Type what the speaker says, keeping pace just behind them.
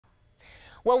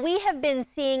Well, we have been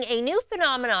seeing a new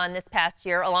phenomenon this past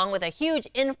year, along with a huge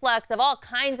influx of all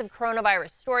kinds of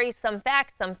coronavirus stories, some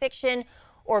facts, some fiction,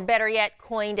 or better yet,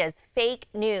 coined as fake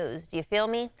news. Do you feel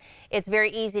me? It's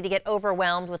very easy to get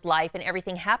overwhelmed with life and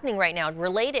everything happening right now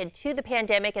related to the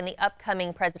pandemic and the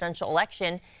upcoming presidential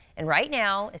election. And right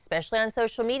now, especially on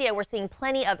social media, we're seeing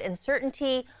plenty of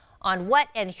uncertainty on what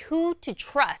and who to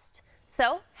trust.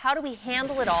 So how do we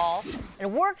handle it all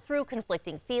and work through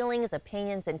conflicting feelings,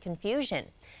 opinions, and confusion?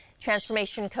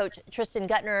 Transformation coach Tristan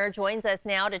Gutner joins us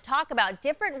now to talk about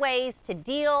different ways to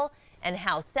deal and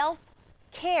how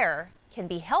self-care can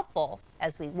be helpful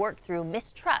as we work through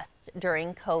mistrust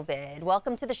during COVID.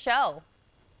 Welcome to the show.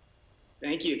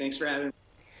 Thank you. Thanks for having me.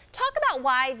 Talk about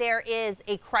why there is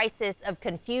a crisis of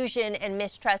confusion and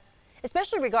mistrust,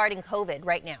 especially regarding COVID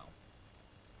right now.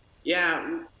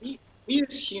 Yeah, we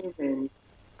as humans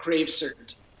crave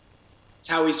certainty. It's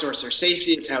how we source our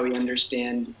safety. It's how we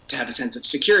understand to have a sense of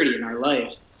security in our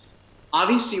life.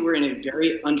 Obviously, we're in a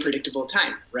very unpredictable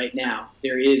time right now.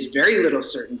 There is very little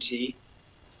certainty.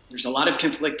 There's a lot of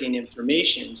conflicting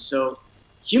information. So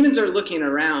humans are looking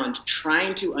around,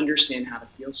 trying to understand how to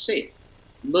feel safe,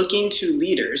 looking to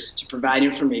leaders to provide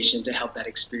information to help that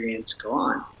experience go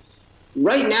on.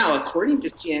 Right now, according to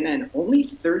CNN, only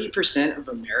 30% of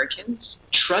Americans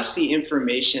trust the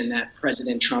information that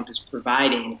President Trump is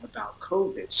providing about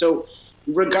COVID. So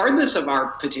regardless of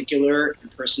our particular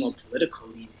and personal political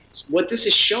leanings, what this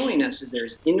is showing us is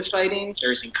there's infighting,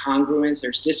 there's incongruence,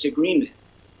 there's disagreement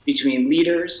between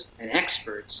leaders and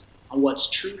experts on what's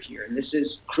true here. And this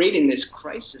is creating this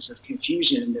crisis of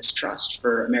confusion and mistrust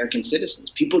for American citizens.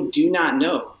 People do not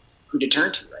know who to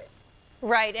turn to right now.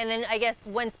 Right, and then I guess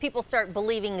once people start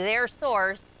believing their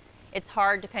source, it's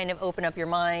hard to kind of open up your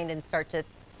mind and start to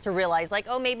realize, like,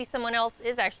 oh, maybe someone else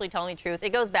is actually telling the truth.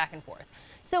 It goes back and forth.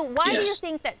 So why do you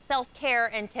think that self-care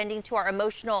and tending to our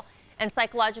emotional and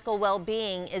psychological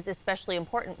well-being is especially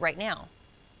important right now?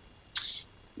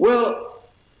 Well,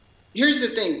 here's the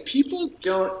thing. People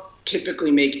don't typically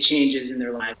make changes in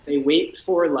their life. They wait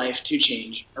for life to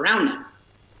change around them.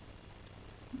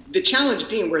 The challenge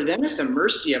being we're then at the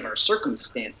mercy of our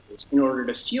circumstances in order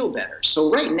to feel better.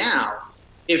 So right now,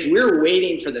 if we're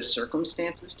waiting for the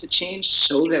circumstances to change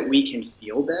so that we can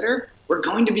feel better, we're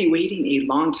going to be waiting a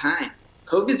long time.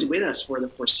 COVID's with us for the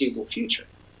foreseeable future.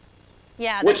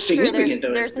 Yeah, what's that's significant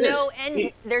true. though is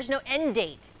this. There's no end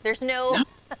date. There's no,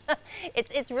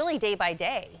 it's really day by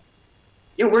day.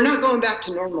 Yeah, we're not going back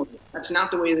to normal. That's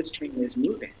not the way this train is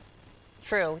moving.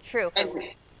 True.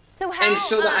 And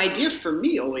so the idea for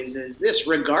me always is this: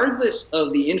 regardless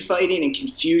of the infighting and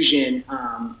confusion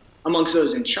amongst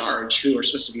those in charge who are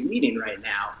supposed to be leading right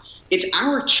now, it's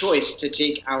our choice to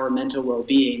take our mental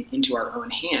well-being into our own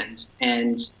hands.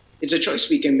 And it's a choice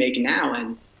we can make now.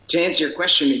 And to answer your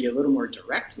question maybe a little more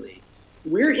directly,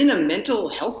 we're in a mental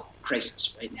health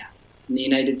crisis right now in the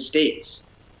United States.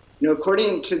 You know,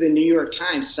 according to the New York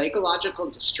Times, psychological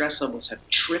distress levels have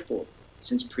tripled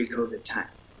since pre-COVID time.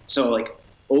 So like,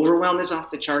 overwhelm is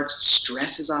off the charts,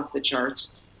 stress is off the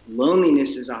charts,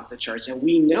 loneliness is off the charts, and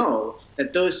we know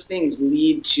that those things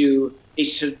lead to a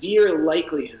severe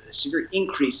likelihood, a severe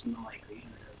increase in the likelihood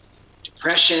of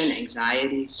depression,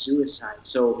 anxiety, suicide.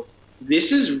 So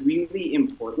this is really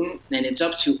important, and it's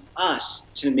up to us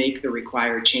to make the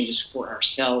required changes for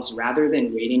ourselves rather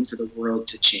than waiting for the world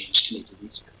to change to make it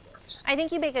easier for us. I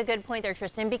think you make a good point there,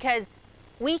 Tristan, because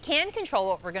we can control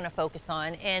what we're going to focus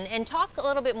on and talk a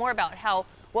little bit more about how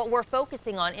what we're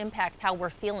focusing on impacts how we're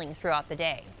feeling throughout the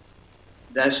day.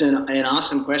 That's an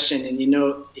awesome question. And, you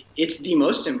know, it's the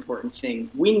most important thing.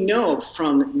 We know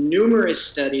from numerous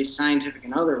studies, scientific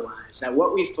and otherwise, that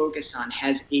what we focus on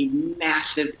has a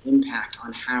massive impact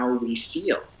on how we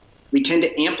feel. We tend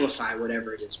to amplify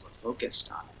whatever it is we're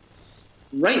focused on.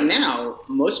 Right now,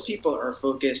 most people are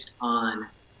focused on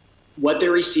what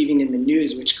they're receiving in the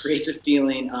news, which creates a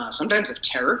feeling sometimes of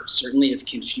terror, certainly of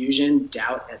confusion,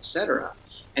 doubt, etc.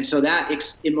 And so that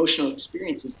emotional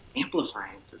experience is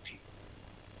amplifying for people.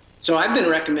 So I've been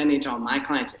recommending to all my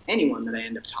clients, anyone that I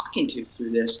end up talking to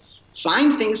through this,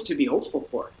 find things to be hopeful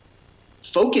for.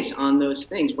 Focus on those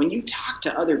things. When you talk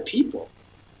to other people,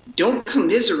 don't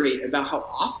commiserate about how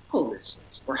awful this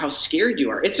is or how scared you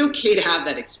are. It's okay to have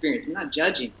that experience. I'm not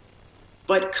judging.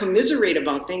 But commiserate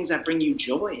about things that bring you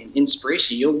joy and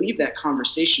inspiration. You'll leave that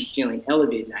conversation feeling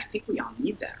elevated. And I think we all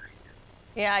need that right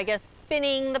now. Yeah, I guess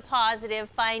spinning the positive,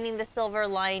 finding the silver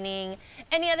lining,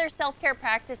 any other self-care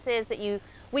practices that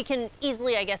we can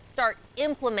easily, I guess, start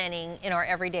implementing in our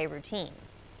everyday routine.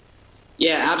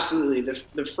 Yeah, absolutely.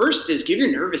 The first is give your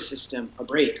nervous system a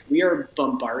break. We are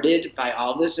bombarded by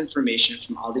all this information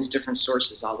from all these different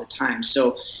sources all the time.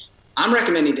 So I'm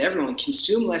recommending to everyone,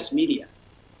 consume less media.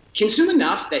 Consume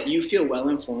enough that you feel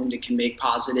well-informed and can make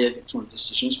positive, informed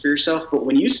decisions for yourself. But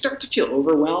when you start to feel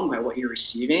overwhelmed by what you're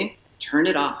receiving, turn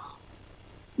it off.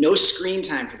 No screen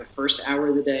time for the first hour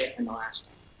of the day and the last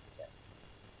hour of the day.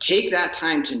 Take that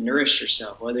time to nourish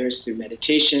yourself, whether it's through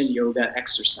meditation, yoga,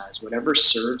 exercise, whatever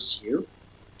serves you.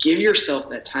 Give yourself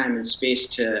that time and space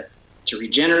to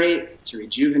regenerate, to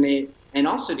rejuvenate, and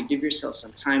also to give yourself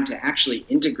some time to actually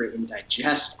integrate and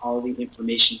digest all the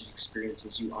information and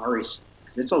experiences you are receiving.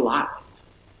 It's a lot.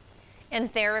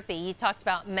 And therapy, you talked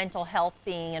about mental health,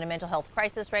 being in a mental health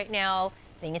crisis right now.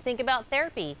 Then you think about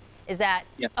therapy. Is that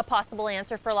a possible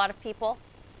answer for a lot of people?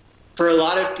 For a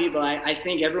lot of people, I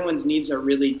think everyone's needs are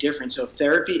really different. So if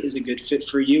therapy is a good fit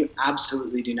for you,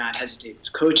 absolutely do not hesitate.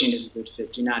 If coaching is a good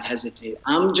fit, do not hesitate.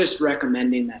 I'm just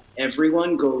recommending that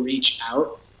everyone go reach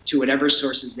out to whatever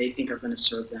sources they think are going to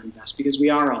serve them best, because we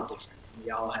are all different.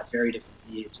 We all have very different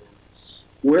needs. And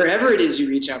wherever it is you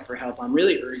reach out for help, I'm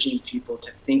really urging people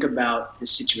to think about this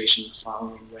situation the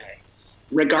following way.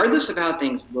 Regardless of how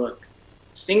things look,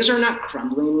 things are not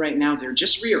crumbling right now. They're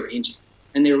just rearranging.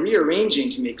 And they're rearranging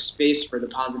to make space for the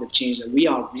positive change that we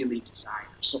all really desire.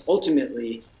 So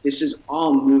ultimately, this is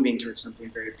all moving towards something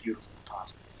very beautiful and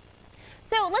positive.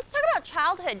 So let's talk about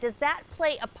childhood. Does that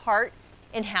play a part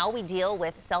in how we deal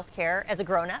with self-care as a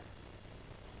grown-up?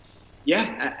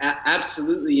 Yeah,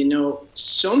 absolutely. You know,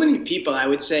 so many people, I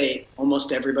would say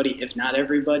almost everybody, if not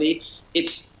everybody,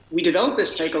 we develop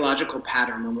this psychological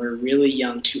pattern when we're really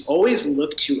young to always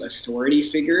look to authority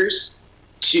figures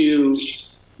to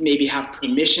maybe have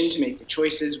permission to make the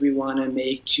choices we want to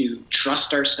make, to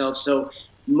trust ourselves. So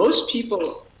most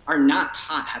people are not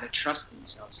taught how to trust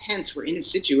themselves. Hence, we're in a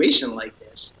situation like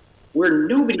this where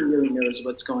nobody really knows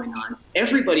what's going on.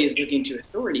 Everybody is looking to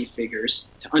authority figures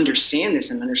to understand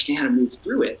this and understand how to move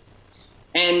through it.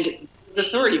 And those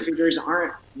authority figures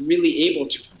aren't really able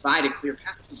to provide a clear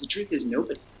path, because the truth is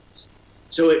nobody knows.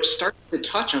 So it starts to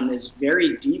touch on this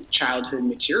very deep childhood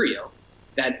material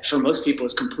that for most people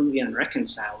is completely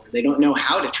unreconciled. They don't know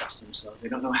how to trust themselves. They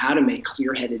don't know how to make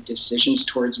clear-headed decisions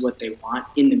towards what they want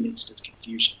in the midst of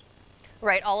confusion.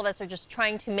 Right, all of us are just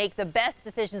trying to make the best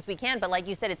decisions we can, but like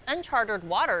you said, it's uncharted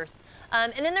waters.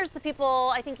 And then there's the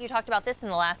people, I think you talked about this in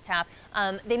the last half,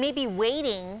 they may be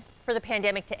waiting for the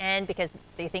pandemic to end because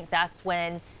they think that's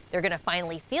when they're going to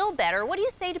finally feel better. What do you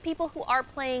say to people who are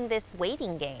playing this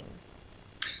waiting game?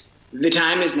 The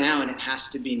time is now, and it has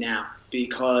to be now,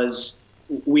 because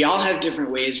we all have different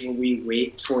ways where we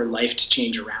wait for life to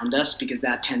change around us, because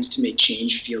that tends to make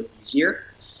change feel easier.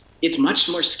 It's much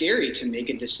more scary to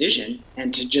make a decision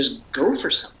and to just go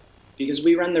for something, because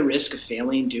we run the risk of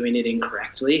failing, doing it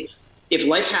incorrectly. If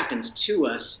life happens to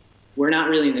us, we're not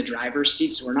really in the driver's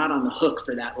seat, so we're not on the hook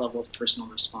for that level of personal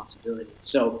responsibility.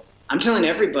 So I'm telling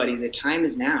everybody the time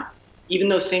is now. Even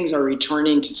though things are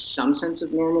returning to some sense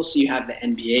of normalcy, you have the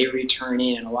NBA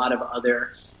returning and a lot of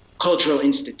other cultural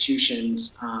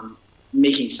institutions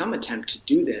making some attempt to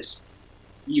do this,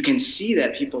 you can see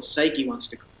that people's psyche wants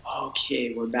to go,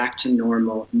 okay, we're back to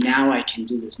normal. Now I can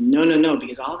do this. No,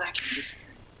 because all that can disappear.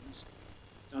 So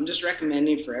I'm just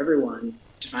recommending for everyone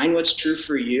to find what's true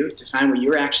for you, to find what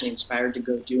you're actually inspired to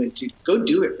go do, and to go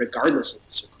do it regardless of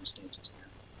the circumstances.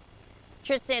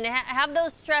 Tristan, have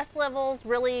those stress levels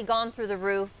really gone through the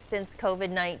roof since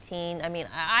COVID-19? I mean,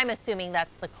 I'm assuming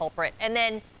that's the culprit. And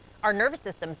then our nervous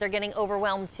systems, they're getting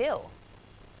overwhelmed too.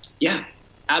 Yeah,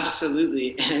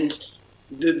 absolutely. And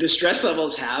the stress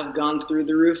levels have gone through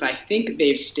the roof. I think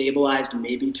they've stabilized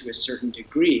maybe to a certain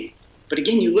degree. But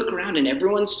again, you look around and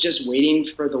everyone's just waiting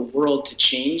for the world to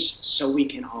change so we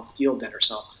can all feel better.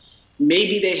 So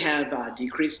maybe they have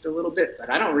decreased a little bit, but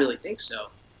I don't really think so.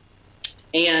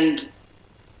 And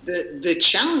the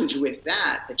challenge with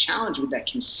that,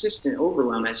 consistent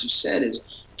overwhelm, as you said, is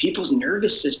people's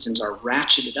nervous systems are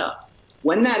ratcheted up.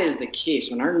 When that is the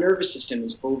case, when our nervous system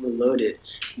is overloaded,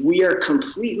 we are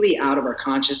completely out of our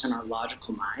conscious and our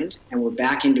logical mind, and we're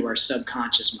back into our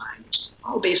subconscious mind, which is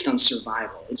all based on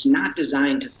survival. It's not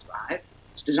designed to thrive.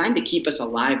 It's designed to keep us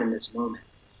alive in this moment.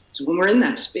 So when we're in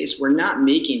that space, we're not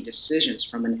making decisions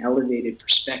from an elevated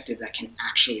perspective that can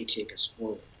actually take us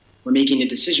forward. We're making a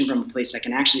decision from a place that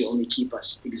can actually only keep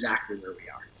us exactly where we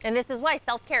are. And this is why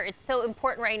self-care, it's so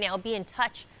important right now. Be in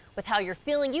touch with how you're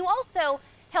feeling. You also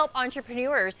help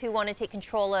entrepreneurs who want to take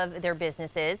control of their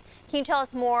businesses. Can you tell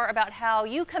us more about how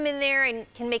you come in there and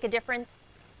can make a difference?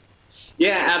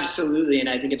 Yeah, absolutely. And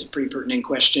I think it's a pretty pertinent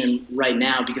question right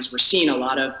now, because we're seeing a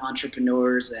lot of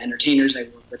entrepreneurs, the entertainers I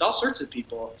work with, all sorts of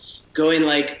people going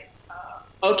like,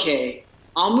 okay,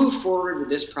 I'll move forward with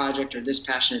this project or this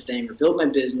passionate thing or build my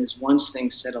business once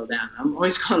things settle down. I'm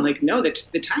always going like, no,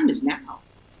 the time is now.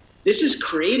 This is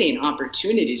creating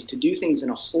opportunities to do things in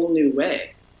a whole new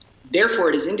way. Therefore,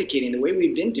 it is indicating the way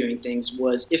we've been doing things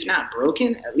was, if not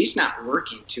broken, at least not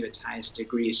working to its highest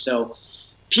degree. So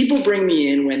people bring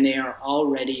me in when they are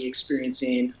already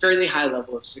experiencing a fairly high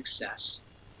level of success.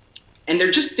 And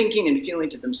they're just thinking and feeling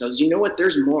to themselves, you know what,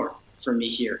 there's more for me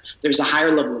here. There's a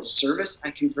higher level of service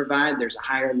I can provide. There's a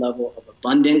higher level of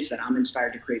abundance that I'm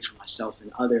inspired to create for myself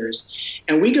and others.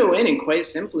 And we go in and quite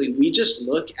simply, we just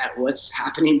look at what's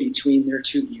happening between their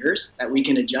two ears that we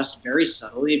can adjust very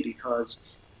subtly, because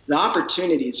the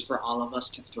opportunities for all of us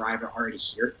to thrive are already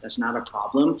here. That's not a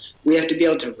problem. We have to be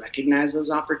able to recognize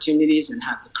those opportunities and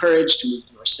have the courage to move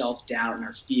through our self-doubt and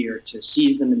our fear to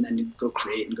seize them and then go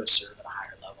create and go serve at a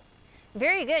higher level.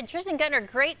 Very good. Tristan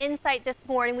Guttner, great insight this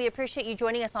morning. We appreciate you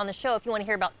joining us on the show. If you want to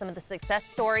hear about some of the success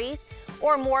stories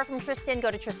or more from Tristan,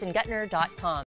 go to tristanguttner.com.